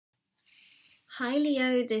Hi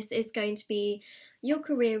Leo, this is going to be your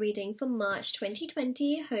career reading for March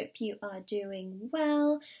 2020. Hope you are doing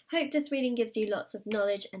well. Hope this reading gives you lots of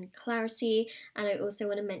knowledge and clarity. And I also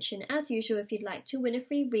want to mention, as usual, if you'd like to win a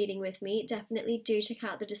free reading with me, definitely do check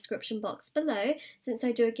out the description box below, since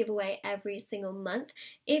I do a giveaway every single month.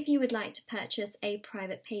 If you would like to purchase a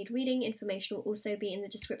private paid reading, information will also be in the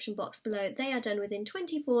description box below. They are done within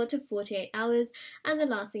 24 to 48 hours. And the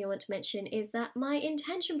last thing I want to mention is that my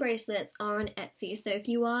intention bracelets are on Etsy. So if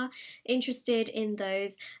you are interested in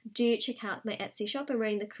those, do check out my Etsy shop. I'm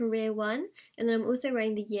wearing the career one, and then I'm also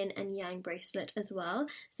wearing the yin and yang bracelet as well.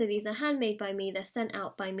 So these are handmade by me, they're sent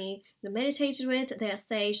out by me, they're meditated with, they are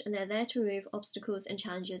saged, and they're there to remove obstacles and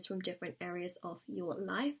challenges from different areas of your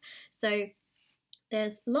life. So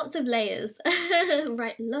there's lots of layers,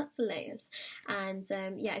 right, lots of layers. And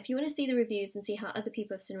yeah, if you want to see the reviews and see how other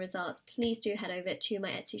people have seen results, please do head over to my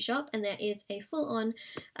Etsy shop, and there is a full-on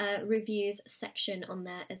reviews section on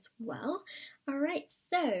there as well. Alright,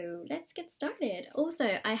 so let's get started.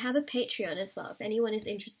 Also, I have a Patreon as well, if anyone is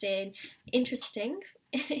interested in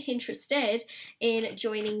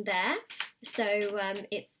joining there. So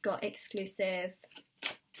it's got exclusive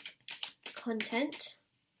content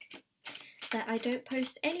that I don't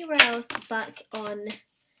post anywhere else but on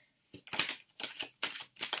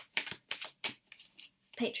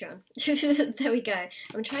Patreon. There we go.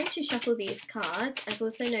 I'm trying to shuffle these cards. I've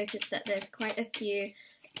also noticed that there's quite a few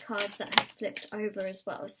cards that have flipped over as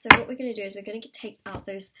well. So what we're going to do is we're going to take out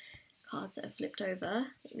those cards that have flipped over.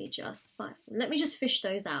 Let me just fish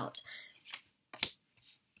those out.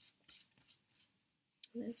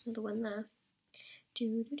 There's another one there.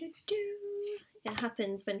 It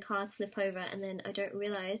happens when cards flip over and then I don't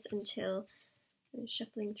realise until I'm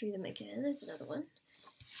shuffling through them again. There's another one.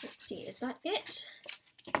 Let's see, is that it?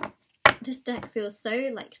 This deck feels so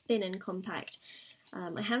like thin and compact.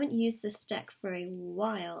 I haven't used this deck for a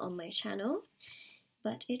while on my channel,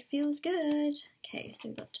 but it feels good. Okay, so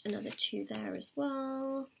we've got another two there as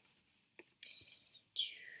well.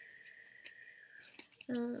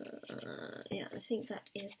 Yeah, I think that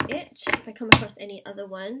is it. If I come across any other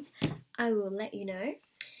ones, I will let you know.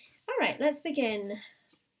 Alright, let's begin.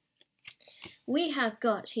 We have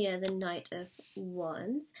got here the Knight of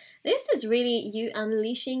Wands. This is really you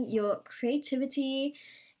unleashing your creativity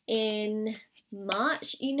in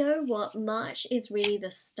March. You know what? March is really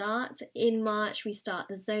the start. In March, we start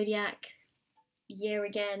the zodiac year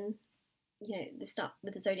again. You know, the start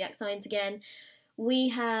with the zodiac signs again. We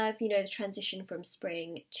have, you know, the transition from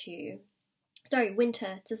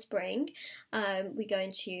winter to spring. We go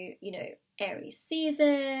into, you know, Aries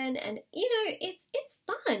season, and you know, it's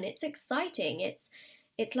fun, it's exciting,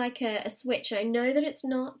 it's like a switch. I know that it's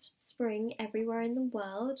not spring everywhere in the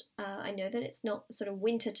world. I know that it's not sort of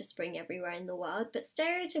winter to spring everywhere in the world, but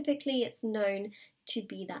stereotypically it's known to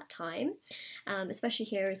be that time, especially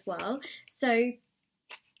here as well. So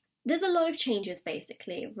there's a lot of changes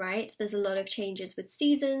basically, right? There's a lot of changes with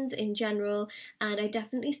seasons in general, and I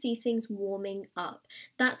definitely see things warming up.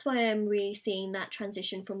 That's why I'm really seeing that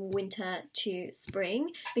transition from winter to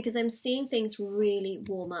spring, because I'm seeing things really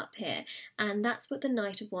warm up here. And that's what the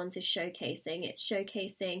Knight of Wands is showcasing. It's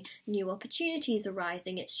showcasing new opportunities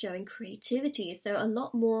arising. It's showing creativity. So a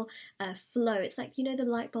lot more flow. It's like, you know, the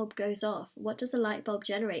light bulb goes off. What does a light bulb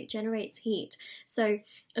generate? It generates heat. So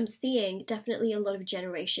I'm seeing definitely a lot of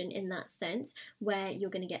generation in that sense, where you're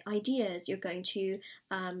going to get ideas, you're going to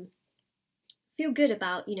feel good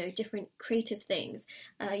about, you know, different creative things.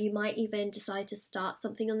 You might even decide to start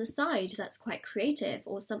something on the side that's quite creative,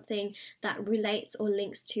 or something that relates or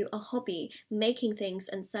links to a hobby, making things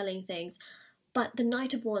and selling things. But the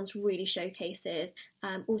Knight of Wands really showcases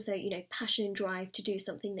also, you know, passion and drive to do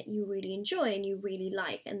something that you really enjoy and you really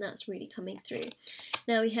like, and that's really coming through.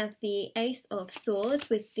 Now we have the Ace of Swords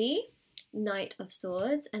with the Knight of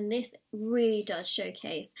Swords, and this really does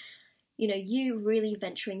showcase, you know, you really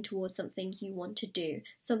venturing towards something you want to do,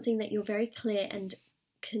 something that you're very clear and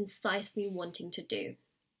concisely wanting to do.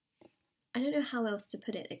 I don't know how else to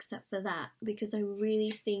put it except for that, because I'm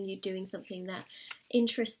really seeing you doing something that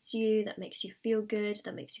interests you, that makes you feel good,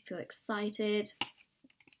 that makes you feel excited.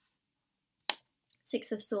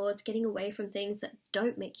 Six of Swords, getting away from things that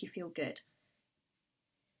don't make you feel good.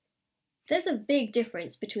 There's a big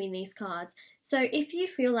difference between these cards. So if you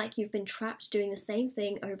feel like you've been trapped doing the same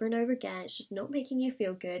thing over and over again, it's just not making you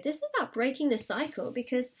feel good, this is about breaking the cycle,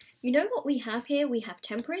 because you know what we have here? We have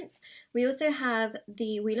Temperance. We also have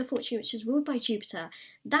the Wheel of Fortune, which is ruled by Jupiter.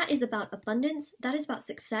 That is about abundance, that is about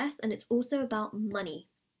success, and it's also about money.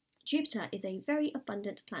 Jupiter is a very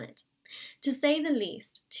abundant planet. to say the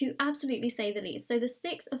least, to absolutely say the least. So the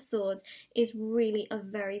Six of Swords is really a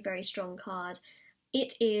very, very strong card.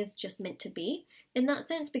 It is just meant to be in that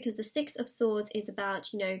sense, because the Six of Swords is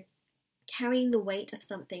about, you know, carrying the weight of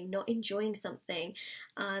something, not enjoying something,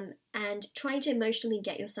 and trying to emotionally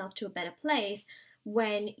get yourself to a better place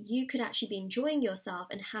when you could actually be enjoying yourself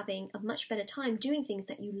and having a much better time doing things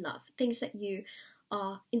that you love, things that you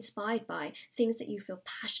are inspired by, things that you feel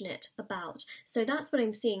passionate about. So that's what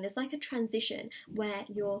I'm seeing. There's like a transition where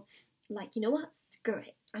you're like, you know what, screw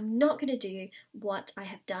it. I'm not going to do what I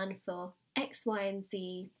have done for X, Y, and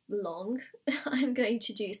Z long. I'm going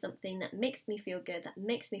to do something that makes me feel good, that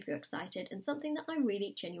makes me feel excited, and something that I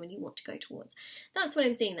really genuinely want to go towards. That's what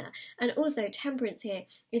I'm seeing there. And also, Temperance here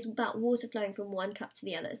is about water flowing from one cup to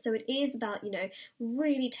the other. So it is about, you know,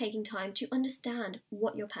 really taking time to understand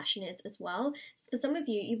what your passion is as well. For some of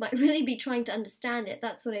you, you might really be trying to understand it.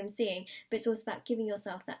 That's what I'm seeing. But it's also about giving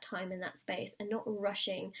yourself that time and that space and not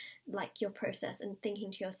rushing like your process and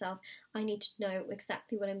thinking to yourself, I need to know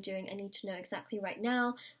exactly what I'm doing. I need to know exactly right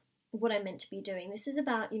now what I'm meant to be doing. This is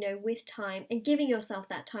about, you know, with time and giving yourself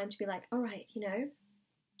that time to be like, all right, you know,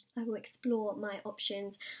 I will explore my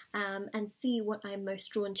options and see what I'm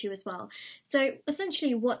most drawn to as well. So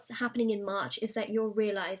essentially what's happening in March is that you're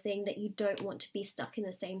realizing that you don't want to be stuck in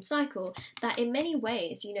the same cycle, that in many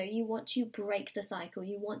ways, you know, you want to break the cycle,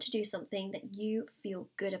 you want to do something that you feel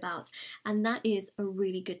good about, and that is a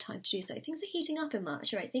really good time to do so. Things are heating up in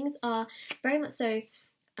March, right? Things are very much so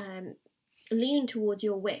leaning towards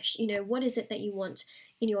your wish. You know, what is it that you want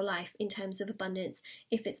in your life in terms of abundance?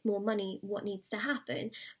 If it's more money, what needs to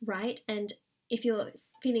happen, right? And if you're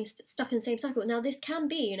feeling stuck in the same cycle, now this can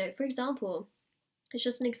be, you know, for example, it's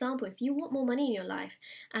just an example, if you want more money in your life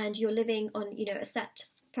and you're living on, you know,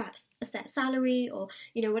 perhaps a set salary, or,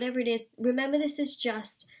 you know, whatever it is, remember this is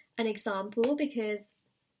just an example because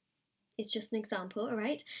it's just an example, all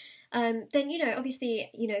right? Then, you know, obviously,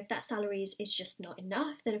 you know, if that salary is just not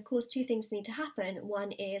enough, then of course two things need to happen.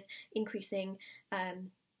 One is increasing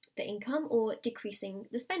the income or decreasing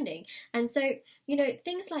the spending. And so, you know,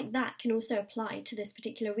 things like that can also apply to this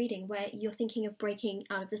particular reading where you're thinking of breaking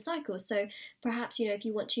out of the cycle. So perhaps, you know, if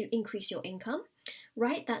you want to increase your income,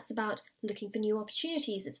 right, that's about looking for new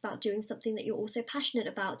opportunities. It's about doing something that you're also passionate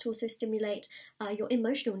about to also stimulate your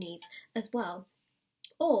emotional needs as well.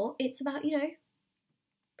 Or it's about, you know,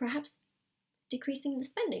 perhaps decreasing the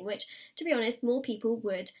spending, which, to be honest, more people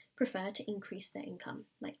would prefer to increase their income.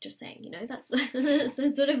 Like, just saying, you know, that's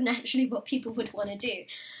sort of naturally what people would want to do.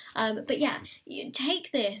 But yeah, you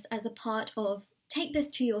take this as a part of, take this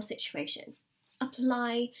to your situation.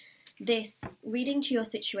 Apply this reading to your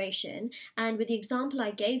situation, and with the example I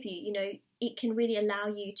gave you, you know, it can really allow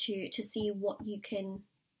you to see what you can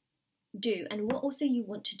do and what also you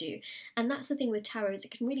want to do. And that's the thing with tarot, is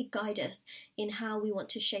it can really guide us in how we want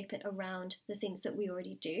to shape it around the things that we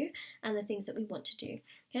already do and the things that we want to do.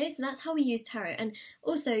 Okay, so that's how we use tarot. And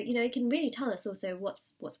also, you know, it can really tell us also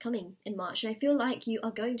what's coming in March. And I feel like you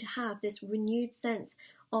are going to have this renewed sense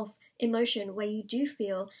of emotion where you do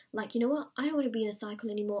feel like, you know what, I don't want to be in a cycle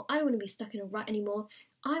anymore. I don't want to be stuck in a rut anymore.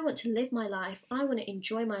 I want to live my life. I want to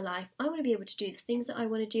enjoy my life. I want to be able to do the things that I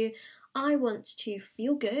want to do. I want to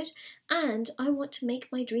feel good, and I want to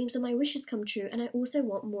make my dreams and my wishes come true, and I also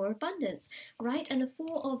want more abundance, right? And the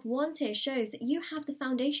Four of Wands here shows that you have the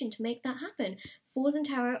foundation to make that happen. Fours in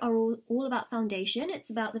tarot are all about foundation. It's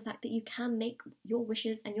about the fact that you can make your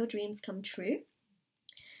wishes and your dreams come true,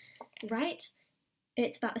 right?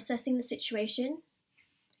 It's about assessing the situation,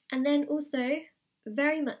 and then also,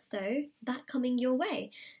 very much so, that coming your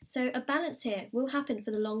way. So a balance here will happen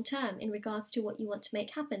for the long term in regards to what you want to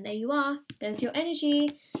make happen. There you are. There's your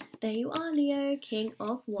energy. There you are, Leo, King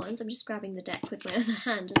of Wands. I'm just grabbing the deck with my other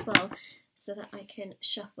hand as well so that I can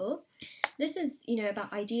shuffle. This is, you know,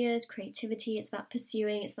 about ideas, creativity. It's about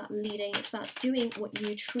pursuing. It's about leading. It's about doing what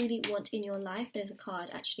you truly want in your life. There's a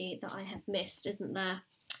card, actually, that I have missed, isn't there?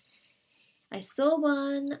 I saw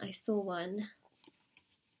one. I saw one.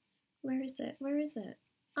 Where is it? Where is it?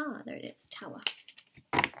 Ah, there it is. Tower.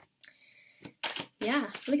 Yeah,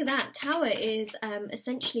 look at that. Tower is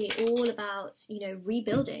essentially all about, you know,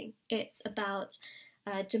 rebuilding. It's about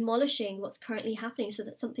demolishing what's currently happening so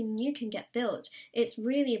that something new can get built. It's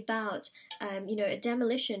really about, you know, a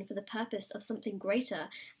demolition for the purpose of something greater.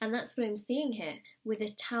 And that's what I'm seeing here with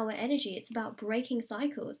this Tower energy. It's about breaking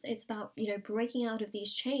cycles. It's about, you know, breaking out of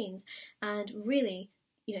these chains and really,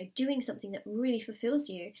 you know, doing something that really fulfills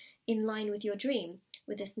you in line with your dream,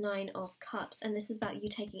 with this Nine of Cups. And this is about you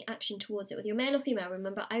taking action towards it with your male or female.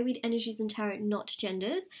 Remember, I read energies in tarot, not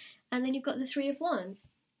genders. And then you've got the Three of Wands.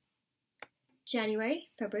 January,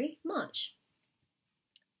 February, March.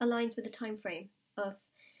 aligns with the time frame of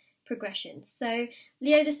progression. So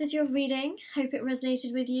Leo, this is your reading. Hope it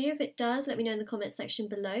resonated with you. If it does, let me know in the comments section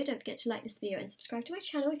below. Don't forget to like this video and subscribe to my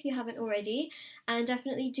channel if you haven't already, and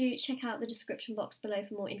definitely do check out the description box below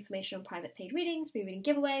for more information on private paid readings, reading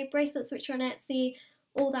giveaway, bracelets which are on Etsy,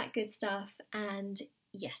 all that good stuff. And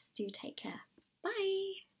yes, do take care.